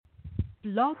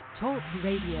Blog Talk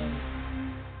Radio.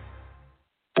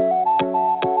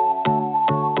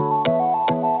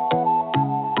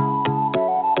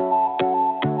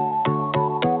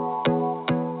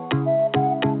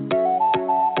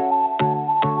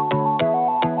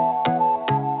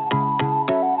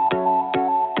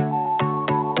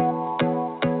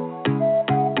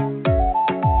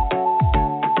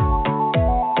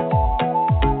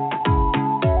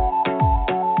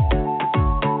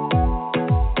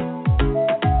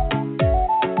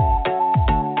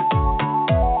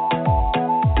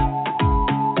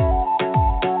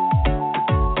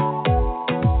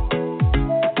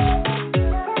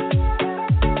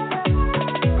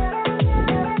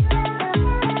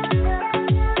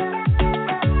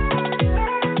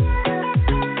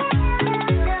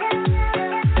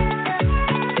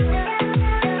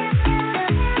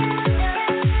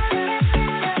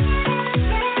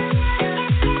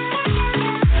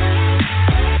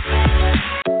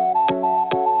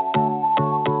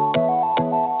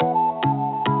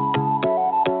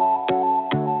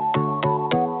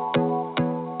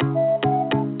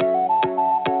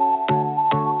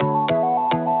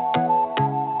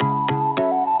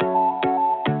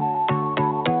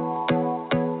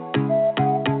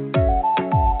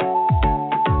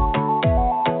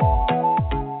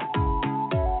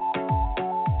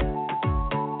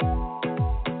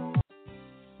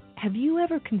 Have you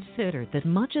ever considered that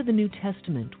much of the New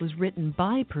Testament was written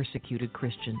by persecuted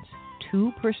Christians,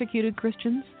 to persecuted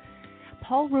Christians?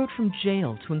 Paul wrote from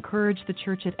jail to encourage the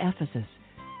church at Ephesus.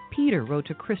 Peter wrote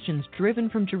to Christians driven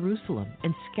from Jerusalem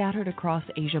and scattered across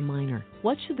Asia Minor.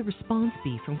 What should the response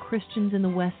be from Christians in the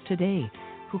West today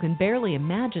who can barely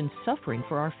imagine suffering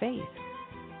for our faith?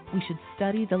 We should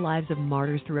study the lives of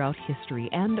martyrs throughout history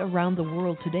and around the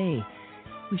world today.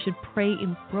 We should pray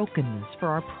in brokenness for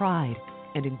our pride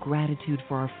and in gratitude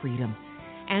for our freedom.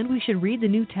 And we should read the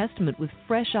New Testament with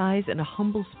fresh eyes and a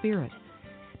humble spirit.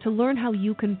 To learn how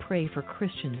you can pray for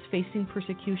Christians facing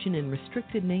persecution in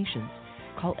restricted nations,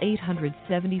 call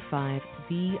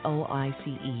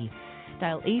 800-75-VOICE.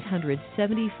 Dial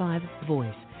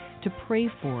 800-75-VOICE to pray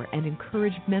for and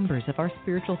encourage members of our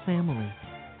spiritual family.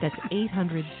 That's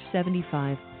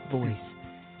 800-75-VOICE.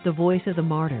 The Voice of the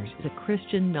Martyrs is a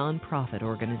Christian nonprofit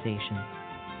organization.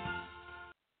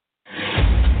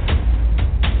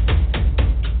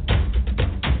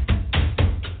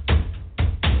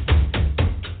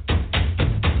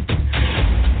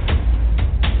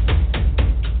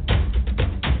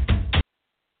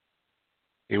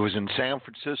 It was in San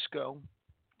Francisco,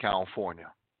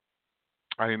 California.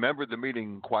 I remember the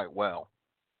meeting quite well.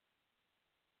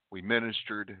 We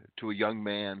ministered to a young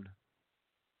man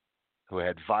who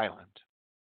had violent,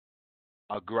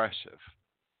 aggressive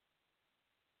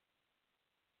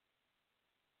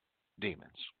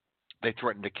demons. They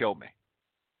threatened to kill me.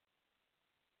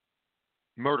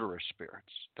 Murderous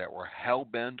spirits that were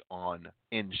hell-bent on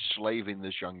enslaving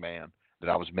this young man that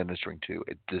I was ministering to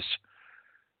at this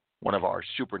one of our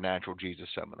Supernatural Jesus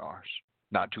seminars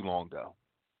not too long ago.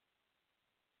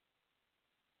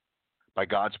 By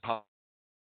God's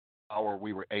power,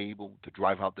 we were able to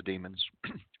drive out the demons,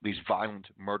 these violent,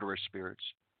 murderous spirits.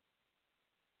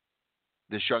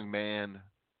 This young man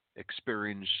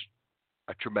experienced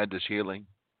a tremendous healing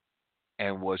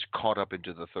and was caught up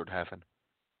into the third heaven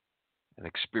and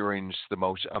experienced the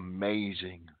most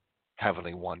amazing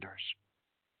heavenly wonders.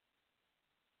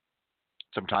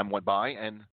 Some time went by,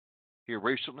 and here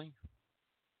recently,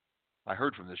 I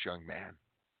heard from this young man.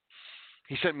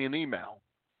 He sent me an email,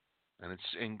 and it's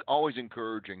always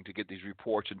encouraging to get these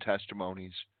reports and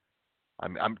testimonies.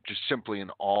 I'm just simply in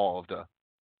awe of the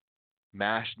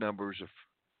mass numbers of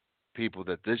people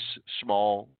that this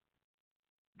small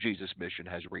Jesus mission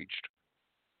has reached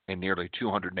in nearly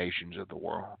 200 nations of the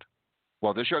world.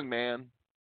 Well, this young man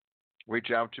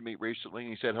reached out to me recently,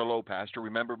 and he said, "Hello, Pastor.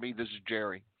 Remember me? This is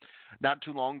Jerry. Not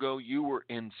too long ago, you were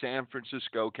in San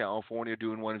Francisco, California,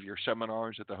 doing one of your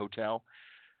seminars at the hotel.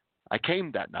 I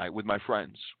came that night with my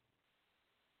friends.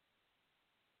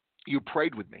 You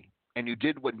prayed with me, and you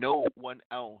did what no one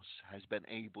else has been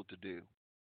able to do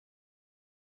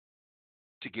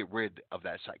to get rid of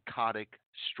that psychotic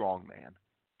strongman,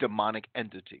 demonic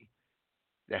entity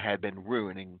that had been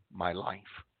ruining my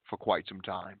life for quite some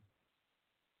time.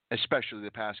 Especially the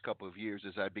past couple of years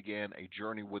as I began a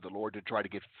journey with the Lord to try to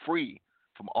get free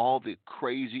from all the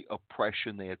crazy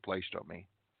oppression they had placed on me.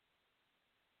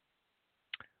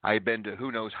 I had been to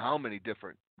who knows how many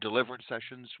different deliverance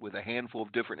sessions with a handful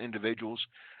of different individuals,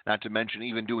 not to mention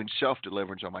even doing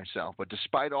self-deliverance on myself. But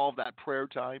despite all of that prayer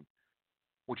time,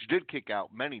 which did kick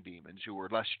out many demons who were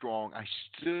less strong, I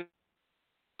still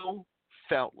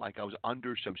felt like I was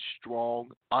under some strong,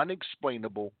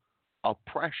 unexplainable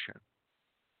oppression.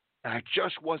 And I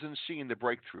just wasn't seeing the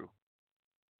breakthrough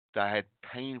that I had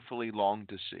painfully longed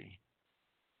to see.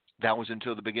 That was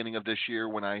until the beginning of this year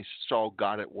when I saw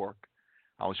God at work.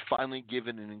 I was finally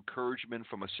given an encouragement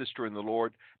from a sister in the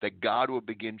Lord that God would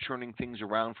begin turning things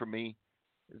around for me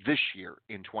this year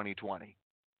in 2020.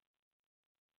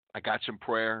 I got some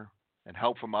prayer and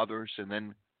help from others, and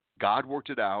then God worked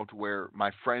it out where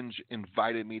my friends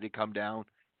invited me to come down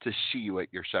to see you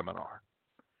at your seminar.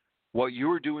 What you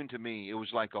were doing to me, it was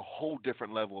like a whole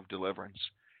different level of deliverance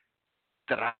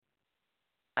that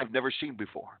I've never seen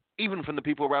before. Even from the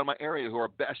people around my area who are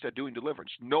best at doing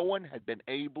deliverance. No one had been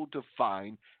able to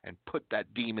find and put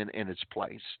that demon in its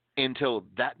place until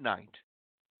that night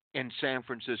in San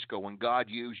Francisco when God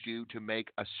used you to make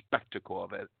a spectacle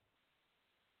of it.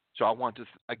 So I want to,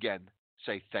 again,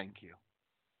 say thank you.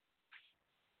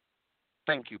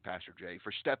 Thank you, Pastor Jay,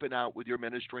 for stepping out with your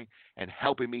ministry and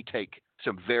helping me take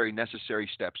some very necessary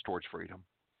steps towards freedom.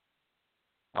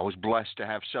 I was blessed to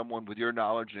have someone with your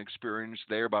knowledge and experience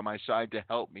there by my side to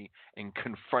help me in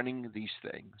confronting these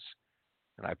things.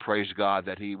 And I praise God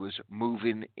that He was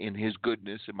moving in His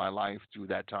goodness in my life through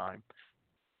that time.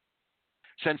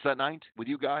 Since that night with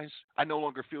you guys, I no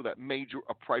longer feel that major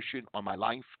oppression on my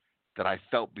life that I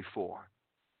felt before.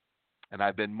 And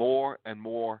I've been more and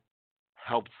more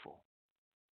helpful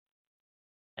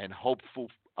and hopeful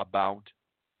about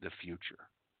the future.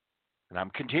 And I'm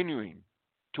continuing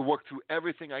to work through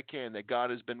everything I can that God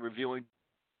has been revealing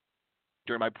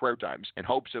during my prayer times in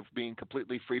hopes of being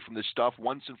completely free from this stuff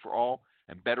once and for all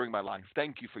and bettering my life.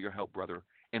 Thank you for your help, brother,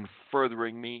 in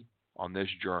furthering me on this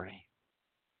journey.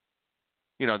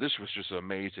 You know, this was just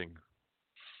amazing,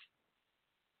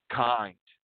 kind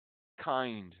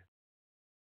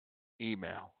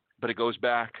email. But it goes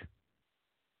back.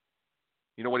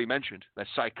 You know what he mentioned? That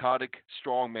psychotic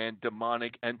strongman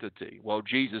demonic entity. Well,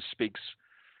 Jesus speaks,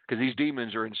 because these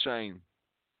demons are insane.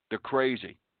 They're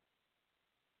crazy.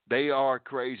 They are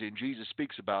crazy. And Jesus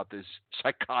speaks about this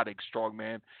psychotic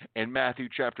strongman in Matthew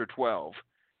chapter 12.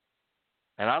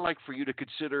 And I'd like for you to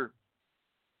consider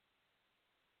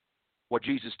what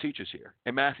Jesus teaches here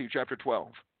in Matthew chapter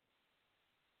 12.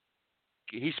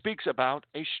 He speaks about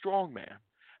a strong man.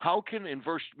 How can, in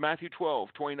Matthew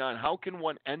 12:29, how can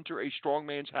one enter a strong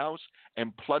man's house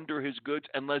and plunder his goods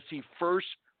unless he first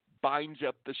binds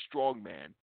up the strong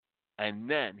man, and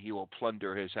then he will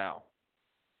plunder his house?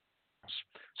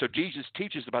 So Jesus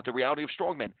teaches about the reality of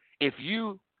strong men. If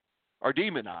you are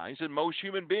demonized, and most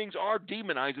human beings are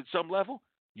demonized at some level,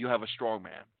 you have a strong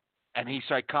man. And he's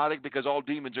psychotic because all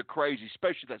demons are crazy,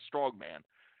 especially that strong man.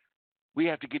 We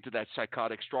have to get to that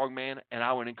psychotic strong man, and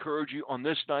I would encourage you on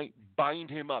this night, bind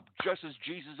him up, just as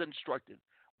Jesus instructed.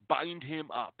 Bind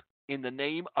him up in the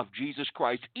name of Jesus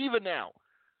Christ, even now.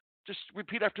 Just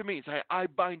repeat after me and say, I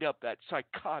bind up that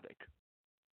psychotic,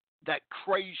 that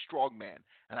crazed strong man,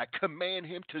 and I command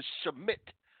him to submit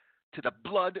to the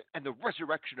blood and the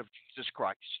resurrection of Jesus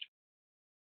Christ.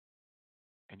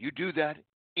 And you do that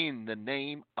in the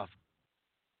name of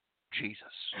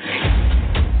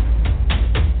Jesus.